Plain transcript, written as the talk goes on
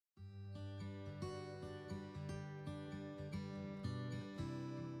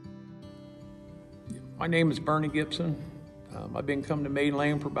My name is Bernie Gibson. I've been coming to Maiden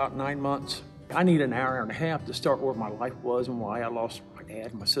Lane for about 9 months. I need an hour and a half to start where my life was and why I lost my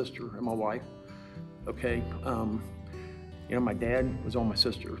dad, my sister, and my wife. Okay, my dad was on my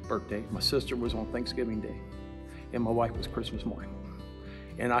sister's birthday. My sister was on Thanksgiving Day, and my wife was Christmas morning.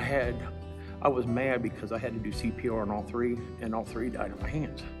 And I was mad because I had to do CPR on all three, and all three died in my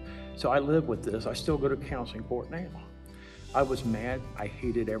hands. So I live with this. I still go to counseling for it now. I was mad. I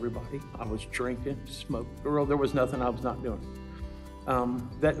hated everybody. I was drinking, smoking. Girl, there was nothing I was not doing.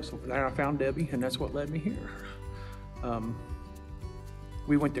 Then I found Debbie, and that's what led me here.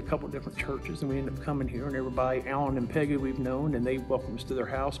 We went to a couple different churches, and we ended up coming here, and everybody, Alan and Peggy, we've known, and they welcomed us to their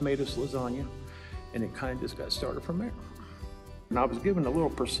house, made us lasagna, and it kind of just got started from there. And I was given a little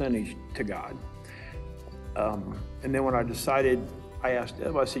percentage to God. And then when I decided, I asked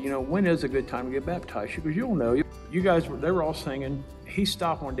Deb, I said, when is a good time to get baptized? She goes, you'll know. You guys, they were all singing. He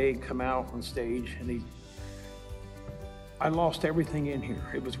stopped one day and come out on stage, and I lost everything in here.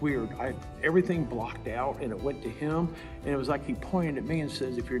 It was weird. Everything blocked out, and it went to him, and it was like he pointed at me and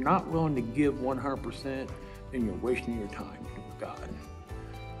says, if you're not willing to give 100%, then you're wasting your time with God.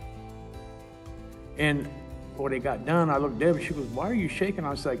 And when it got done, I looked at Debbie, she goes, why are you shaking? I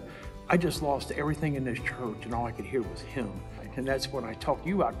was like, I just lost everything in this church, and all I could hear was him. And that's when I talked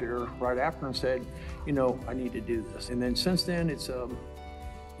you out there right after and said, I need to do this. And then since then, it's, I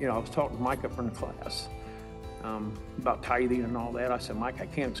was talking to Mike up in the class about tithing and all that. I said, Mike, I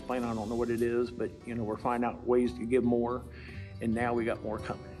can't explain, I don't know what it is, but we're finding out ways to give more, and now we got more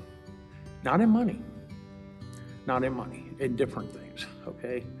coming. Not in money, in different things,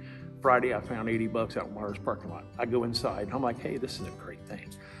 okay? Friday, I found $80 out in Mars parking lot. I go inside, and I'm like, hey, this is a great thing.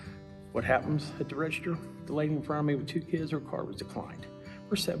 What happens at the register? The lady in front of me with 2 kids, her car was declined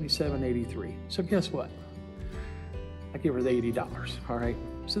for $77.83. So guess what? I give her the $80, all right?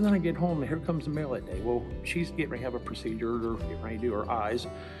 So then I get home, and here comes the mail that day. Well, she's getting ready to have a procedure, or getting ready to do her eyes.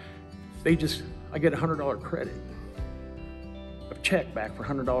 I get a $100 credit, a check back for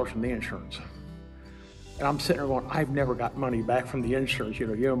 $100 from the insurance. And I'm sitting there going, I've never got money back from the insurance,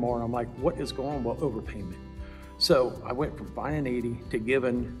 more. And I'm like, what is going on? Well, overpayment. So I went from finding 80 to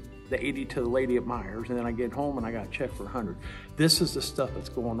giving the 80 to the lady at Myers, and then I get home and I got a check for 100. This is the stuff that's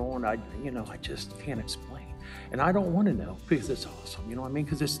going on. I just can't explain. And I don't want to know, because it's awesome, you know what I mean?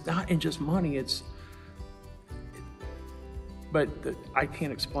 Because it's not in just money, I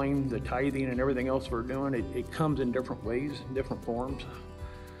can't explain the tithing and everything else we're doing. It comes in different ways, in different forms.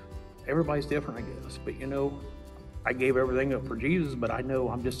 Everybody's different, I guess. But I gave everything up for Jesus, but I know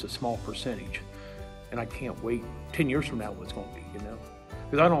I'm just a small percentage. And I can't wait 10 years from now what's going to be,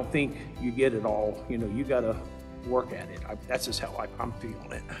 Because I don't think you get it all. You got to work at it. That's just how I'm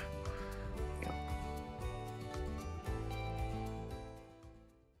feeling it.